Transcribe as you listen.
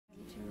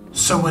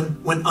So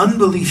when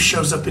unbelief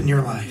shows up in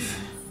your life,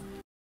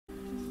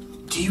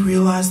 do you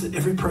realize that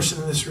every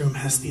person in this room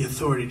has the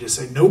authority to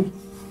say, nope,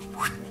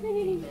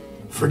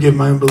 forgive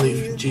my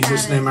unbelief. In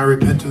Jesus' name, I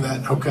repent of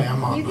that. Okay,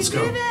 I'm on. Let's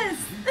go.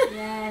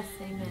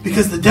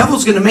 Because the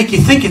devil's going to make you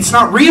think it's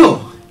not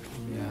real.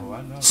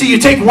 See, you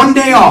take one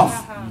day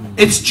off.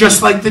 It's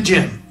just like the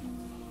gym.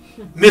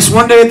 Miss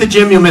one day at the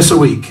gym, you'll miss a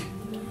week.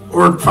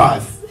 Or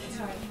 5.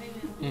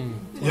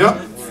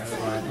 Yep.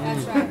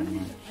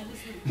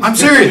 I'm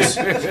serious.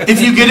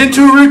 If you get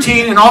into a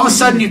routine and all of a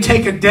sudden you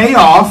take a day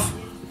off,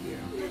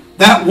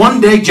 that one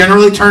day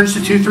generally turns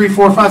to 2, 3,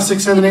 4, 5,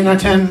 6, 7, 8, 9,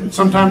 10,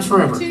 sometimes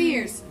forever. 2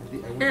 years.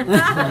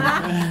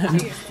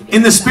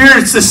 In the spirit,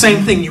 it's the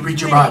same thing. You read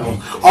your Bible.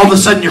 All of a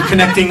sudden, you're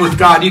connecting with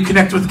God. You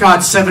connect with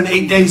God 7,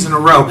 8 days in a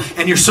row,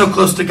 and you're so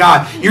close to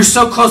God. You're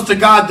so close to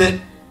God that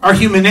our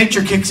human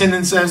nature kicks in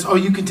and says, oh,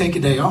 you can take a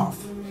day off.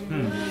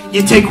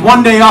 You take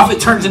one day off,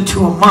 it turns into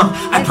a month.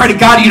 I pray to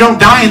God you don't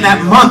die in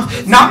that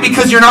month, not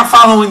because you're not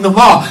following the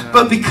law,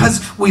 but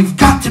because we've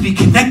got to be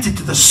connected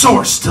to the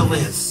source to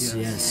live,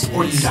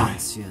 or you die.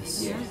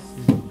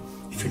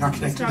 If you're not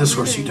connected to the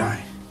source, you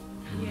die.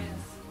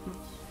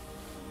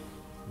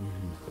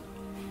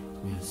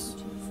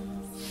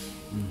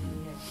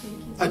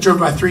 I drove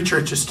by 3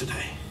 churches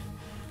today.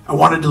 I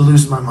wanted to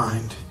lose my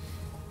mind.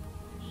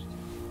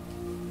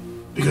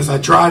 Because I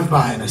drive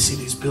by and I see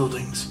these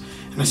buildings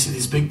and I see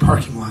these big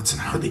parking lots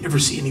and I hardly ever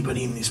see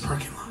anybody in these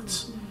parking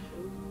lots.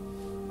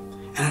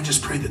 And I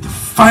just pray that the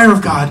fire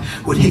of God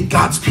would hit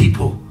God's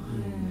people.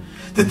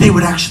 That they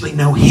would actually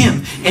know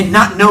Him and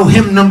not know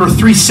Him number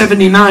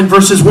 379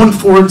 verses 1,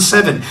 4, and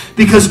 7.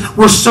 Because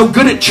we're so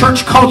good at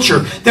church culture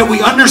that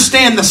we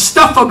understand the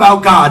stuff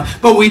about God,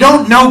 but we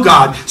don't know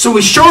God. So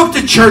we show up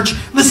to church.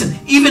 Listen,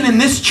 even in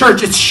this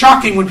church, it's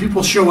shocking when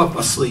people show up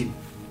asleep.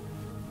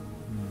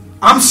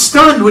 I'm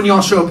stunned when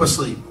y'all show up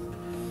asleep.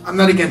 I'm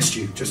not against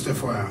you, just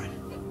FYI.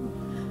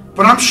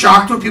 But I'm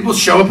shocked when people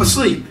show up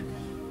asleep.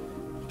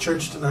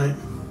 Church tonight.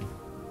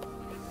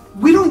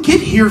 We don't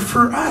get here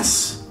for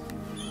us.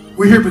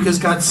 We're here because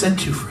God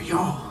sent to for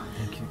y'all.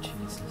 Thank you,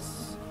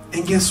 Jesus.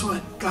 And guess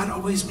what? God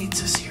always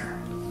meets us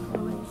here.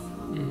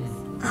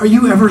 Are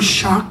you ever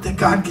shocked that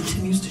God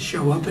continues to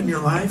show up in your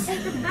life?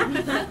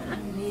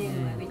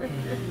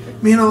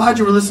 Me and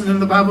Elijah were listening to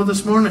the Bible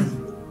this morning.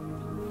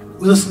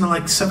 We listened to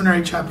like 7 or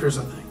 8 chapters,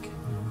 I think.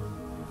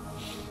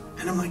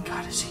 And I'm like,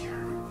 God is here.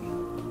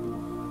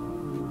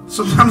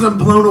 Sometimes I'm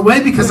blown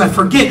away because I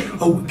forget.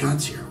 Oh,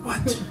 God's here.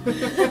 What?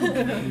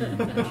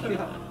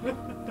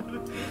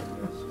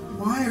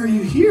 Why are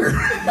you here?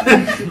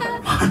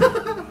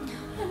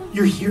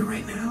 You're here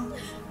right now?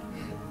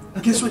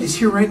 Guess what? He's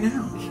here right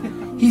now.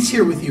 He's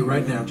here with you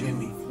right now,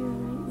 Jamie.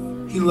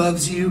 He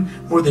loves you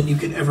more than you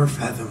could ever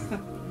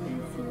fathom.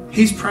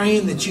 He's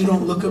praying that you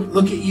don't look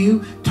at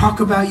you, talk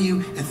about you,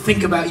 and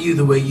think about you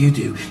the way you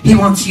do. He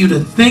wants you to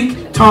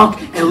think, talk,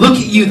 and look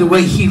at you the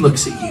way He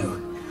looks at you.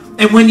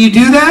 And when you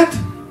do that,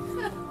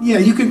 yeah,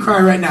 you can cry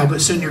right now, but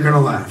soon you're going to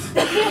laugh.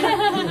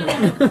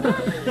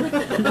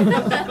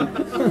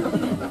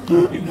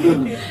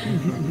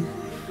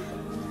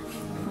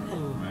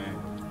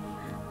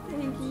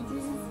 Thank you,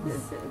 Jesus.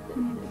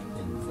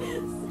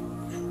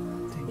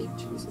 Thank you,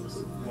 Jesus.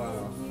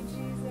 Wow.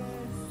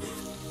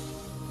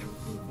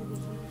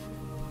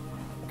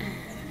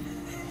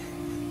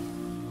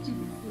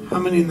 How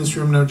many in this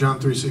room know John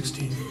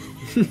 3:16?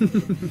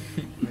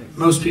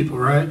 Most people,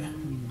 right?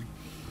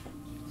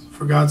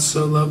 For God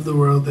so loved the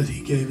world that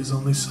He gave His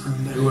only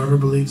Son, that whoever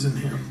believes in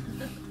Him,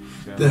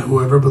 that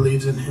whoever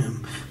believes in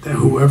Him, that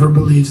whoever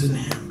believes in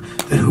Him,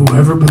 that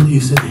whoever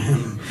believes in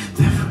Him.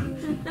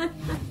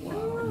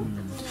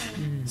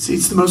 See,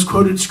 it's the most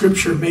quoted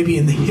scripture maybe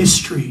in the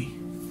history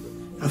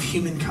of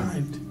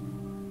humankind.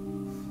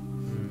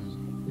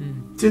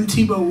 Tim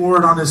Tebow wore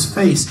it on his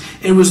face.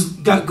 It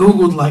got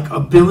Googled like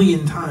 1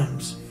 billion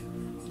times.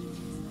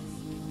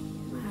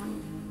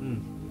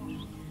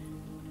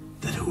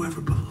 That whoever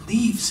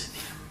believes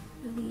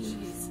in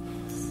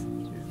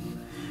Him,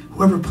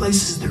 whoever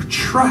places their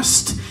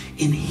trust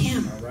in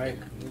Him,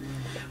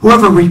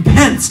 whoever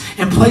repents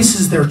and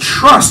places their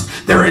trust,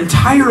 their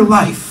entire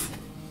life.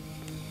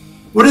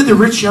 What did the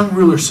rich young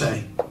ruler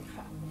say?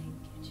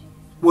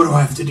 What do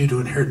I have to do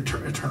to inherit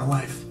eternal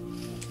life?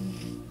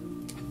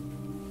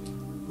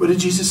 What did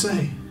Jesus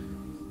say?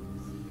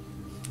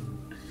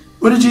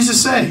 What did Jesus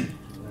say?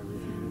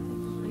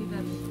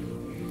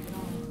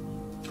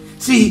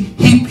 See,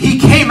 he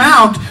came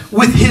out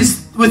with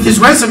his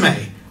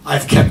resume.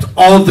 I've kept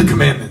all of the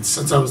commandments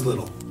since I was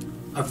little.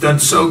 I've done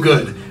so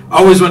good.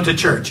 Always went to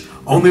church.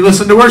 Only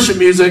listened to worship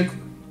music.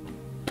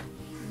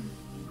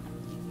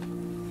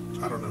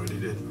 I don't know what he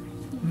did.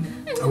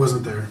 I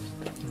wasn't there.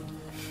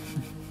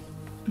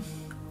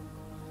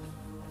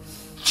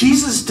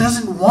 Jesus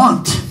doesn't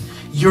want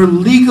your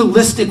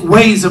legalistic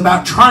ways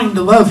about trying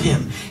to love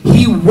Him.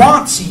 He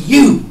wants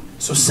you.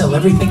 So sell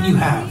everything you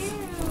have.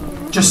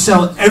 Just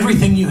sell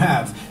everything you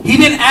have. He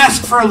didn't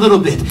ask for a little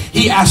bit.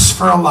 He asked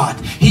for a lot.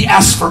 He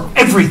asked for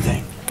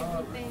everything.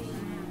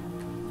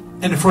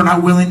 And if we're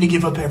not willing to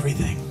give up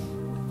everything,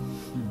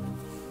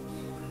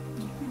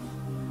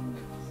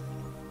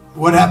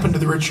 What happened to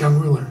the rich young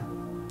ruler?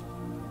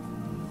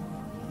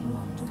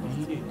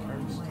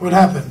 What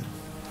happened?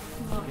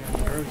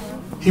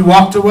 He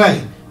walked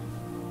away.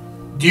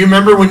 Do you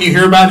remember when you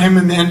hear about him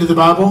in the end of the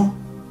Bible?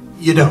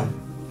 You don't.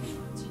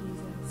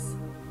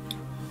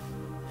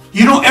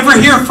 You don't ever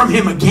hear from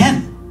him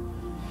again.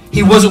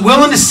 He wasn't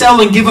willing to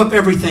sell and give up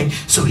everything,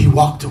 so he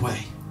walked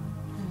away.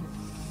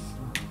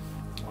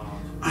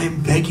 I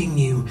am begging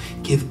you,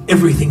 give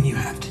everything you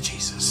have to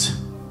Jesus.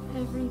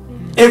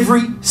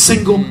 Every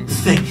single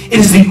thing. It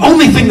is the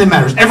only thing that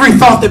matters. Every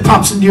thought that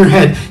pops into your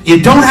head.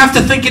 You don't have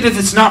to think it if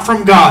it's not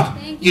from God.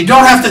 You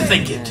don't have to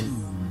think it.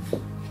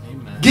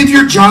 Give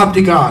your job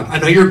to God. I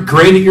know you're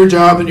great at your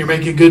job and you're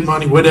making good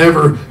money,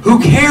 whatever.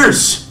 Who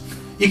cares?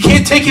 You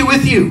can't take it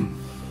with you.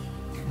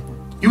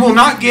 You will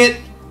not get...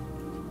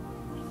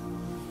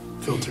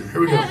 Filter. Here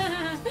we go.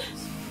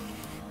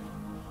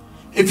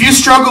 If you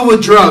struggle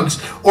with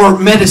drugs or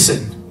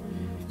medicine,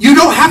 you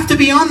don't have to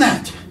be on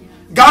that.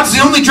 God's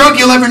the only drug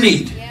you'll ever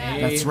need.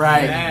 That's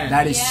right.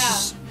 That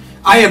is...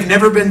 I have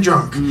never been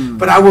drunk,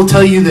 but I will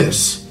tell you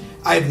this.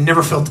 I have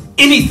never felt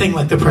anything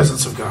like the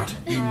presence of God.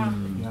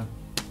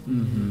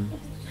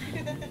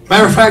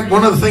 Matter of fact,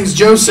 one of the things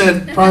Joe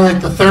said, probably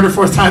like the third or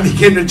fourth time he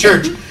came to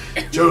church,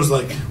 Joe's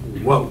like,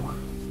 whoa.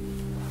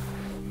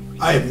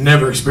 I have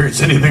never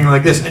experienced anything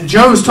like this. And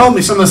Joe's told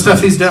me some of the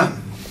stuff he's done.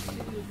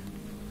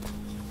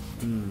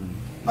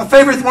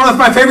 One of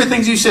my favorite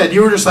things you said,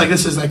 you were just like,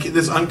 this is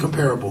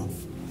uncomparable.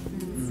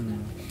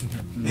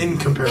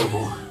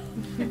 Incomparable.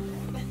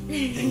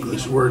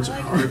 English words are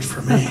hard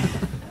for me.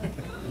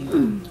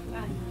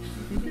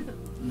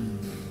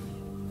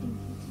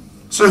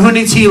 So who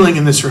needs healing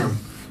in this room?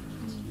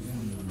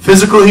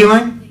 Physical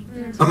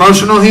healing?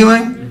 Emotional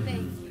healing?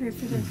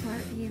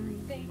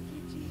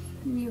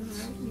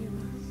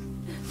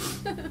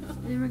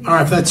 All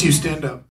right, if that's you, stand up.